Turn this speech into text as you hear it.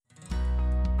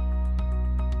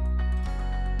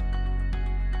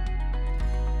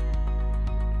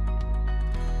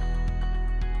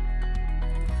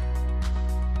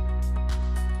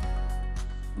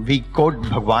we quote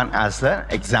Bhagwan as an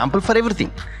example for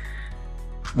everything.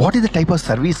 What is the type of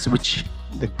service which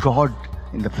the God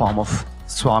in the form of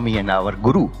Swami and our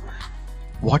Guru,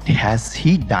 what has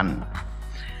he done?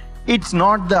 It's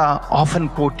not the often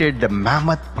quoted the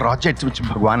mammoth projects which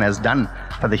Bhagwan has done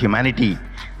for the humanity,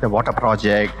 the water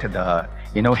project, the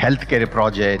healthcare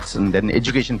projects, and then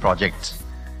education projects,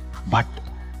 but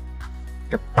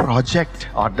the project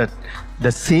or the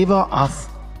seva of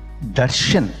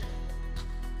darshan,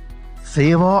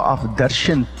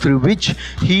 through which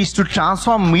he is to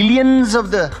transform millions of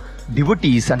the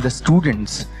devotees and the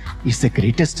students, is the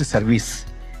greatest service.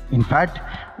 In fact,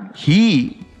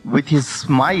 he, with his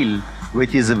smile, with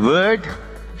his word,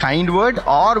 kind word,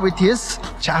 or with his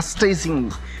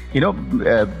chastising, he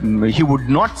would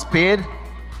not spare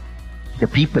the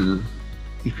people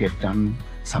if he had done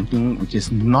something which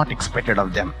is not expected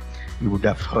of them. You would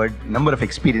have heard a number of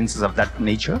experiences of that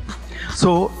nature.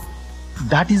 So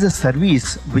that is a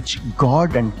service which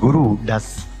God and Guru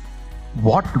does.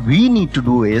 What we need to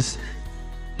do is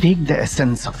take the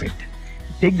essence of it.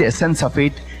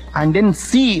 And then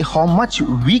see how much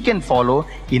we can follow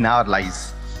in our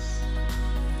lives.